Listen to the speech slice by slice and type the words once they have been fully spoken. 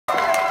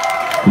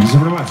Thank you so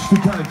very much.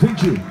 Good time.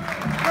 Thank you.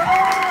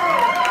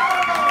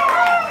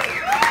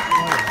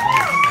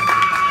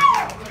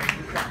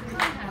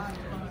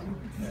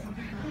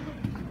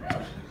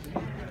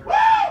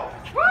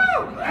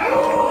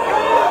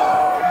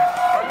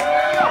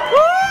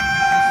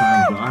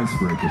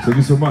 Thank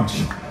you so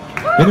much.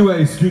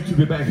 Anyway, it's good to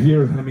be back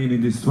here. I mean,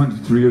 in these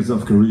 23 years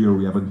of career,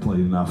 we haven't played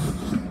enough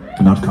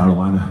in North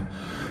Carolina.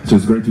 So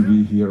it's great to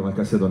be here, like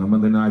I said, on a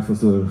Monday night for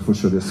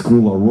sure. There's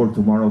school or work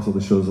tomorrow, so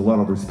this shows a lot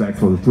of respect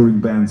for the touring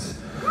bands.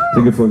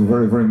 Thank you for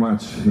very, very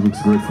much. It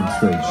looks great from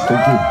stage.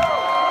 Thank you.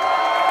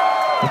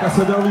 Like I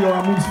said earlier,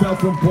 I'm Moonspell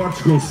from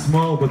Portugal,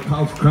 small but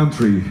house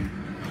country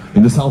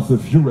in the south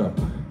of Europe.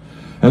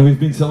 And we've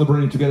been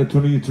celebrating together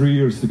 23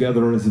 years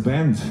together as a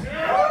band.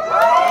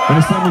 And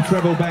it's time we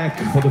travel back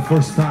for the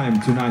first time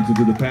tonight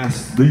to the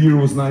past. The year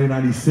was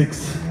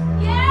 1996.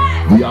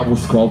 The album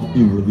was called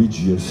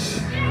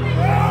Irreligious.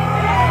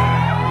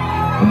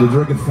 And the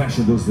drug of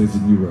fashion those days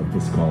in Europe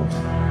was called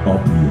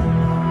Opium.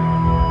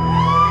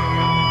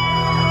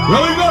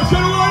 Raleigh, North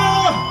Carolina!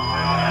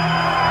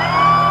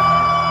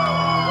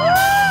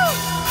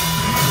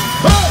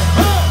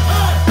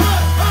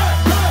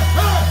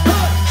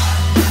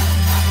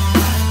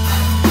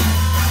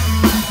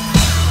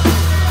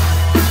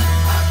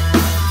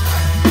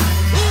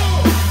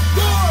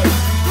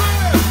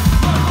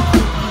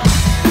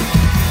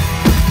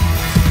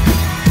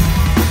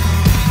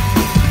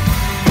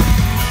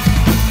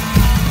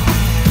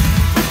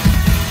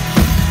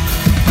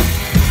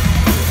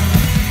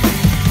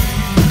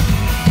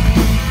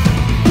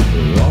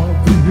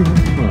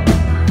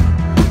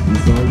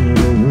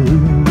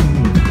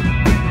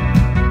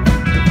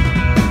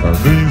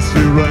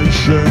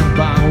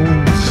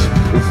 Bounds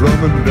from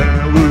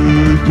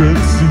American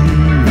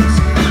seas.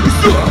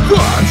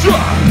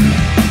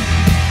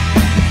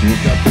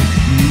 Look at the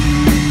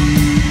sea.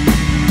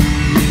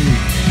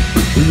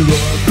 We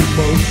love the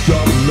most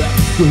of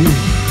lesson.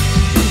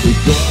 It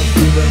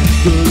doesn't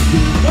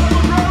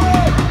answer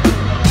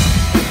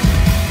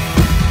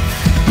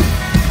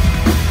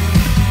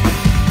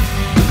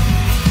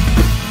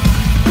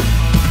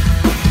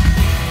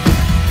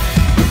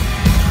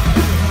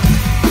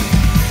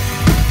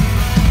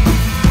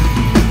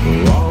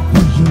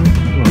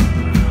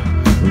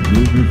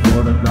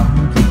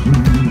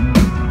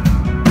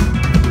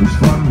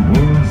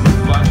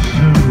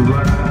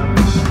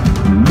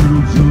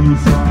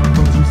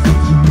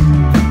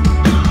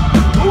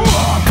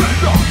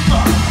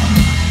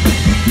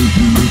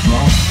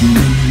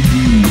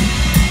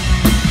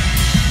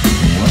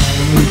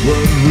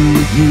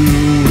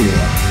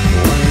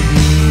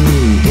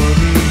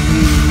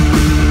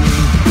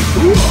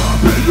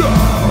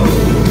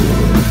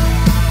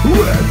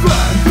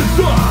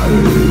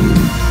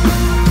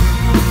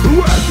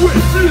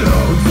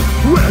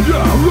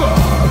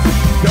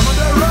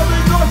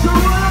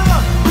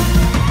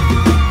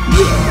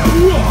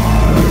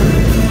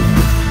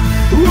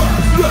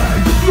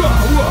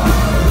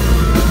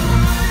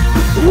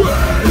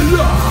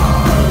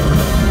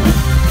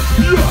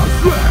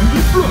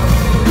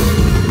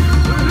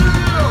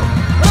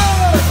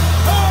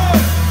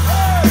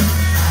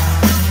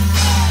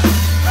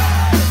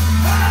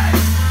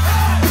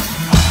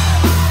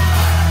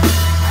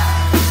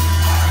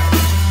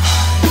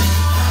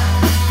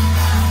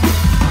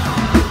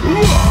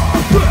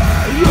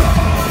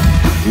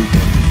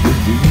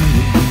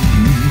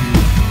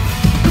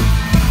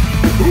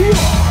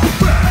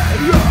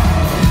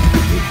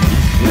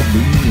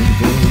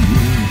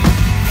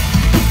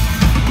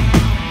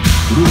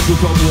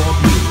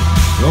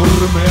é um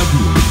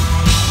remédio,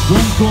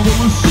 com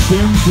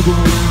convalescente do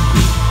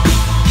momento,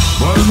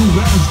 para no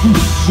resto do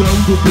chão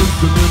do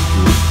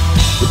pensamento,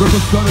 é para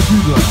passar a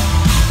vida,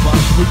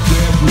 faz-me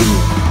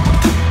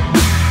tempo.